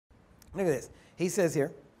Look at this. He says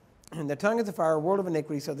here, the tongue is a fire, a world of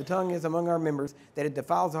iniquity, so the tongue is among our members, that it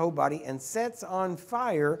defiles the whole body and sets on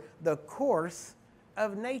fire the course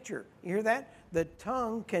of nature. You hear that? The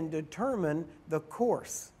tongue can determine the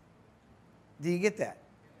course. Do you get that?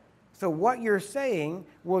 So what you're saying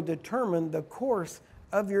will determine the course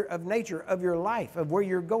of nature, of your life, of where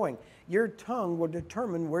you're going. Your tongue will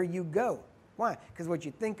determine where you go. Why? Because what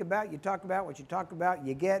you think about, you talk about. What you talk about,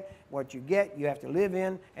 you get. What you get, you have to live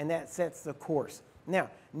in, and that sets the course. Now,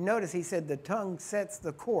 notice he said the tongue sets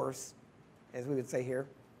the course, as we would say here.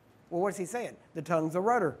 Well, what's he saying? The tongue's a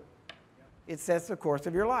rudder. It sets the course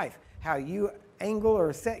of your life. How you angle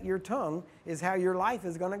or set your tongue is how your life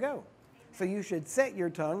is going to go. So you should set your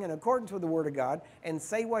tongue in accordance with the Word of God and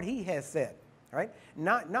say what He has said. Right?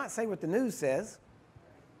 Not say what the news says.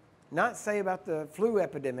 Not say about the flu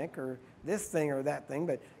epidemic or this thing or that thing,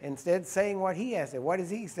 but instead saying what He has said. What has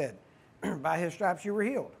He said? By His stripes you were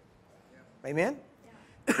healed. Yeah. Amen?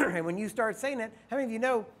 Yeah. And when you start saying that, how many of you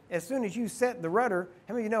know as soon as you set the rudder,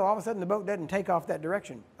 how many of you know all of a sudden the boat doesn't take off that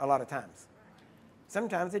direction a lot of times?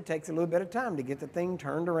 Sometimes it takes a little bit of time to get the thing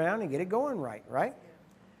turned around and get it going right, right?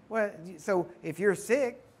 Well, so if you're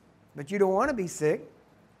sick, but you don't want to be sick,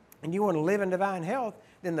 and you want to live in divine health,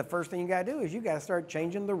 then the first thing you got to do is you got to start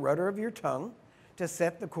changing the rudder of your tongue to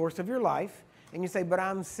set the course of your life. And you say, but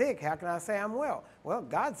I'm sick. How can I say I'm well? Well,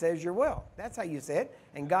 God says you're well. That's how you say it.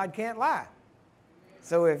 And God can't lie.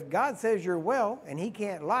 So if God says you're well and He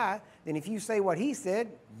can't lie, then if you say what He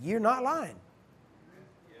said, you're not lying.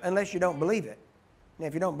 Unless you don't believe it. Now,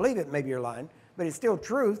 if you don't believe it, maybe you're lying. But it's still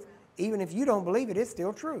truth. Even if you don't believe it, it's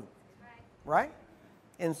still true. Right?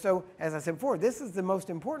 And so, as I said before, this is the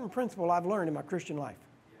most important principle I've learned in my Christian life.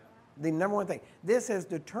 The number one thing. This has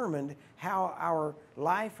determined how our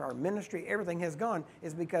life, our ministry, everything has gone,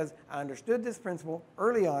 is because I understood this principle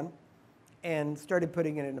early on and started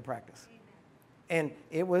putting it into practice. And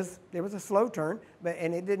there was a slow turn,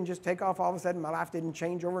 and it didn't just take off all of a sudden. My life didn't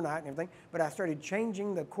change overnight and everything. But I started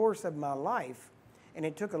changing the course of my life, and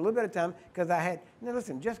it took a little bit of time because now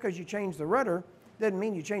listen, just because you change the rudder doesn't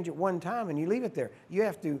mean you change it one time and you leave it there. You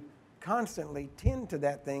have to constantly tend to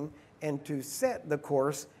that thing and to set the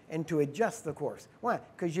course and to adjust the course. Why?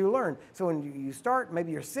 Because you learn. So when you start,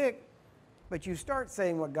 maybe you're sick, but you start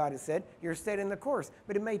saying what God has said, you're setting the course.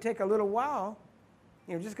 But it may take a little while.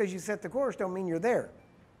 Just because you set the course don't mean you're there.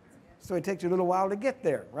 So it takes you a little while to get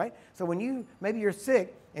there, right? So when maybe you're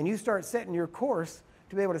sick and you start setting your course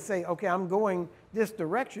to be able to say, okay, I'm going this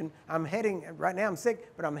direction. Right now I'm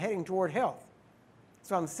sick, but I'm heading toward health.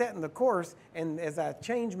 So I'm setting the course, and as I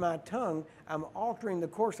change my tongue, I'm altering the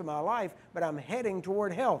course of my life, but I'm heading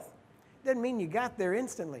toward health. Doesn't mean you got there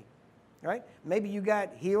instantly, right? Maybe you got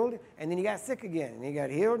healed, and then you got sick again, and you got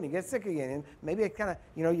healed, and you get sick again, and maybe it kind of,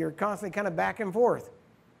 you're constantly kind of back and forth.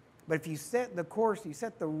 But if you set the course, you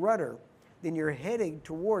set the rudder, then you're heading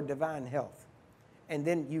toward divine health. And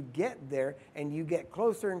then you get there, and you get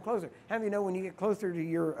closer and closer. How many of you know when you get closer to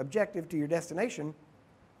your objective, to your destination,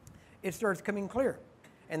 it starts coming clear?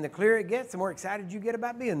 And the clearer it gets, the more excited you get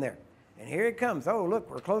about being there. And here it comes. Oh, look,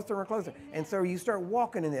 we're closer and we're closer. And so you start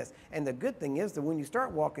walking in this. And the good thing is that when you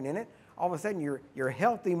start walking in it, all of a sudden you're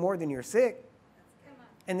healthy more than you're sick.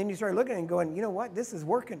 And then you start looking and going, you know what, this is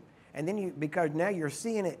working. And then because now you're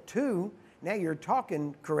seeing it too, now you're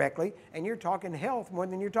talking correctly, and you're talking health more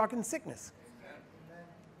than you're talking sickness.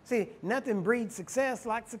 See, nothing breeds success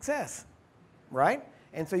like success, right?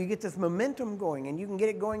 And so you get this momentum going, and you can get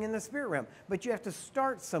it going in the spirit realm. But you have to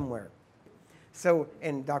start somewhere. So,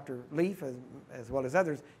 and Dr. Leaf, as well as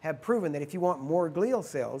others, have proven that if you want more glial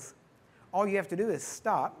cells, all you have to do is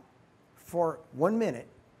stop for 1 minute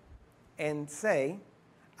and say,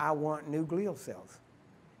 I want new glial cells.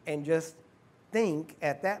 And just think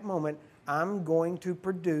at that moment, I'm going to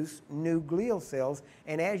produce new glial cells.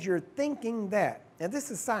 And as you're thinking that, now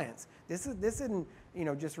this is science. This isn't,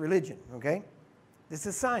 just religion, okay? This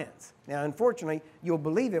is science. Now, unfortunately, you'll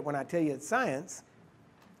believe it when I tell you it's science,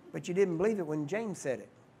 but you didn't believe it when James said it.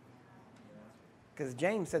 Because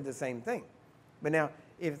James said the same thing. But now,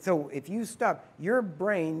 if you stop, your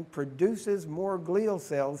brain produces more glial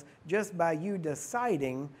cells just by you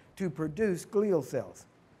deciding to produce glial cells.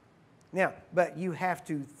 Now, but you have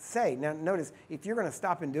to say, now notice, if you're going to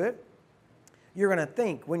stop and do it, you're going to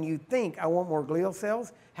think. When you think, I want more glial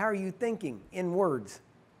cells, how are you thinking? In words.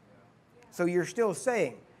 So you're still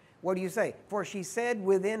saying. What do you say? For she said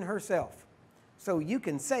within herself. So you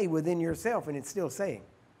can say within yourself and it's still saying.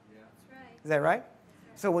 Yeah. That's right. Is that right?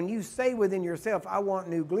 So when you say within yourself, I want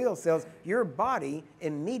new glial cells, your body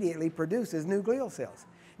immediately produces new glial cells.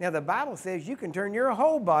 Now the Bible says you can turn your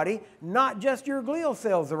whole body, not just your glial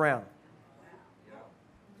cells, around.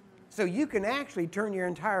 So you can actually turn your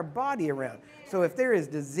entire body around. So if there is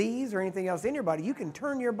disease or anything else in your body, you can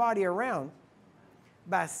turn your body around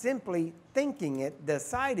by simply thinking it,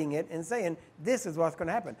 deciding it, and saying, this is what's going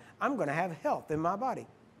to happen. I'm going to have health in my body.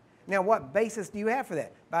 Now, what basis do you have for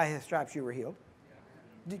that? By his stripes you were healed.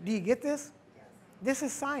 Do you get this? This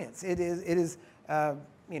is science. It is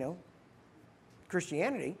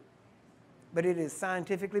Christianity, but it is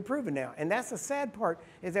scientifically proven now. And that's the sad part,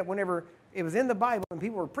 is that whenever it was in the Bible and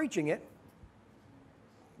people were preaching it,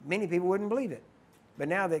 many people wouldn't believe it. But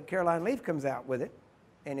now that Caroline Leaf comes out with it,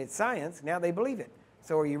 and it's science, now they believe it.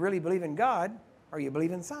 So are you really believing God, or you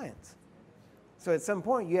believe in science? So at some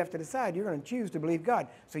point, you have to decide you're going to choose to believe God.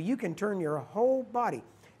 So you can turn your whole body.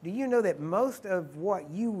 Do you know that most of what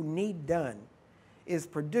you need done is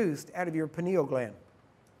produced out of your pineal gland?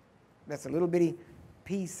 That's a little bitty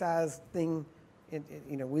pea-sized thing.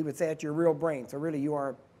 We would say it's your real brain. So really, you are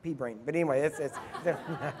a pea brain. But anyway,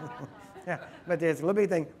 but there's a little bitty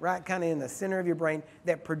thing right kind of in the center of your brain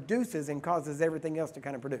that produces and causes everything else to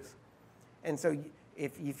kind of produce. And so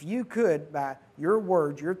if you could, by your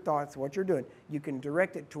words, your thoughts, what you're doing, you can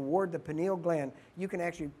direct it toward the pineal gland. You can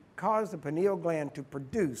actually cause the pineal gland to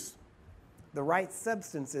produce the right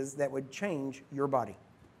substances that would change your body.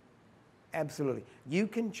 Absolutely. You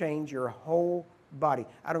can change your whole body.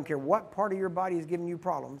 I don't care what part of your body is giving you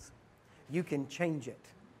problems. You can change it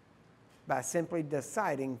by simply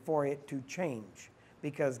deciding for it to change,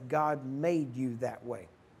 because God made you that way.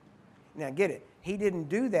 Now get it. He didn't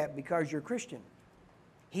do that because you're Christian.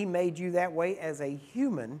 He made you that way as a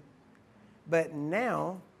human, but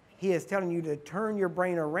now he is telling you to turn your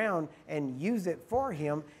brain around and use it for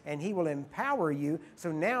him, and he will empower you. So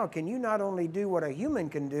now can you not only do what a human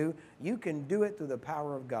can do, you can do it through the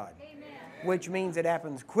power of God. Amen. Which means it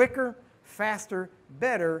happens quicker, faster,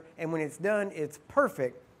 better, and when it's done, it's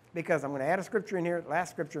perfect, because I'm going to add a scripture in here.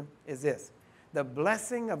 Last scripture is this: the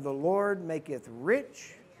blessing of the Lord maketh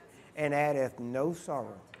rich and addeth no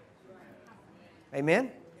sorrow.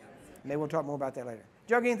 Amen? Maybe we'll talk more about that later.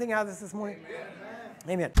 Did y'all get anything out of this morning?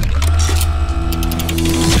 Amen.